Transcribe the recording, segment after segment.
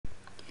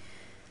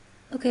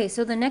Okay,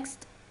 so the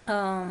next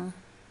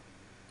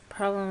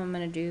problem I'm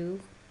going to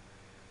do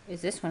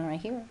is this one right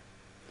here.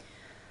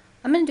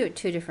 I'm going to do it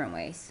two different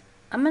ways.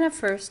 I'm going to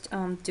first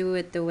do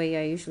it the way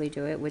I usually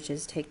do it, which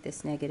is take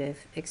this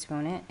negative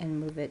exponent and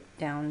move it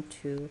down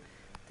to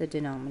the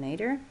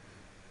denominator.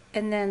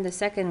 And then the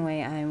second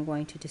way, I'm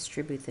going to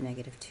distribute the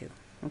negative 2.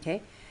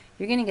 Okay?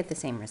 You're going to get the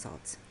same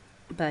results.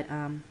 But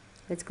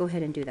let's go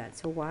ahead and do that.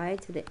 So y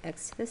to the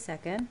x to the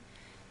second,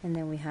 and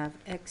then we have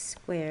x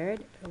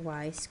squared,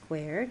 y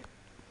squared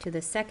to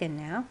the second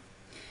now.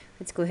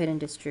 Let's go ahead and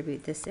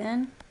distribute this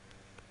in.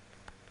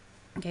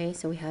 Okay,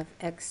 so we have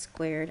x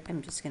squared.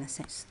 I'm just going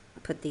to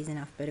put these in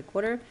alphabetic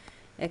order.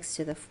 X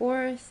to the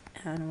fourth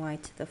and y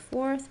to the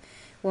fourth.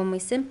 When we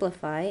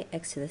simplify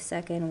x to the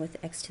second with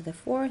x to the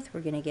fourth, we're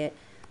going to get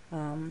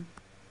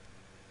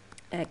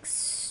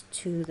x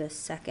to the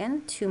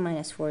second. 2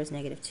 minus 4 is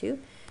negative 2.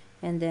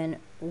 And then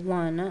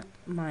 1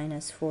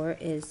 minus 4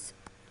 is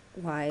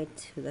y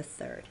to the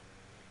third.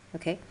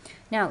 Okay,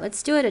 now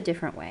let's do it a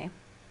different way.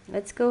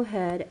 Let's go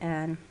ahead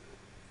and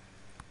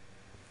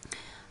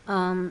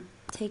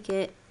take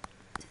it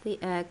to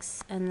the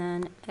x, and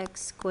then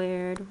x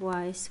squared,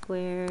 y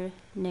squared,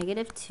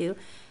 negative 2.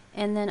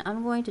 And then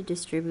I'm going to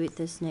distribute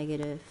this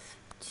negative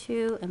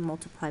 2 and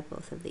multiply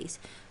both of these.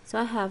 So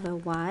I have a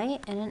y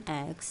and an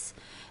x,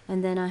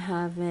 and then I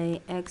have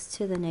a x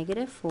to the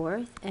negative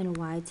fourth and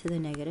y to the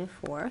negative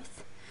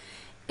fourth.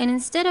 And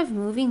instead of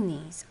moving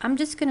these, I'm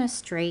just going to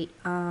straight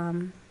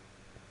add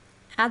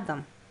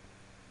them,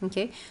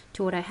 okay,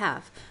 to what I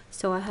have.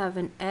 So I have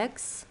an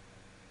x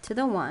to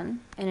the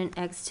 1 and an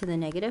x to the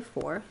negative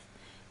fourth,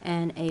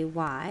 and a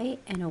y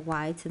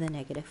to the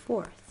negative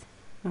fourth.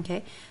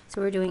 Okay,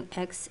 so we're doing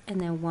x and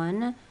then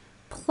 1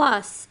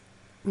 plus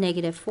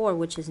negative 4,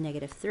 which is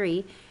negative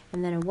 3,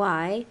 and then a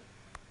y,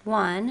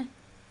 1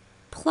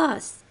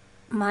 plus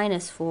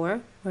minus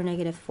 4, or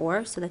negative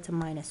 4, so that's a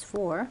minus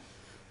 4.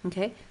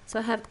 Okay, so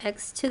I have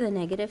x to the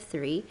negative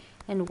 3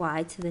 and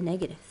y to the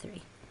negative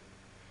 3,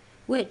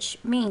 which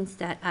means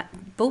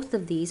that both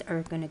of these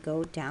are going to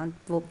go down,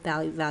 both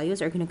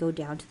values are going to go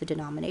down to the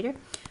denominator.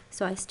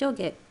 So I still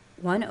get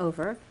 1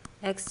 over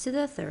x to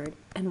the third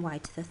and y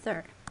to the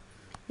third.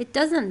 It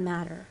doesn't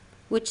matter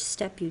which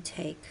step you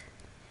take.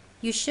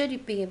 You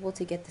should be able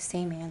to get the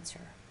same answer,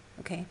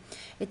 okay?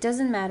 It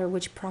doesn't matter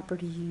which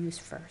property you use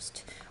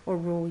first or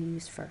rule you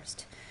use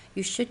first.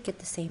 You should get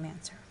the same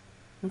answer,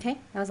 okay?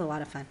 That was a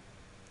lot of fun.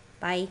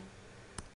 Bye.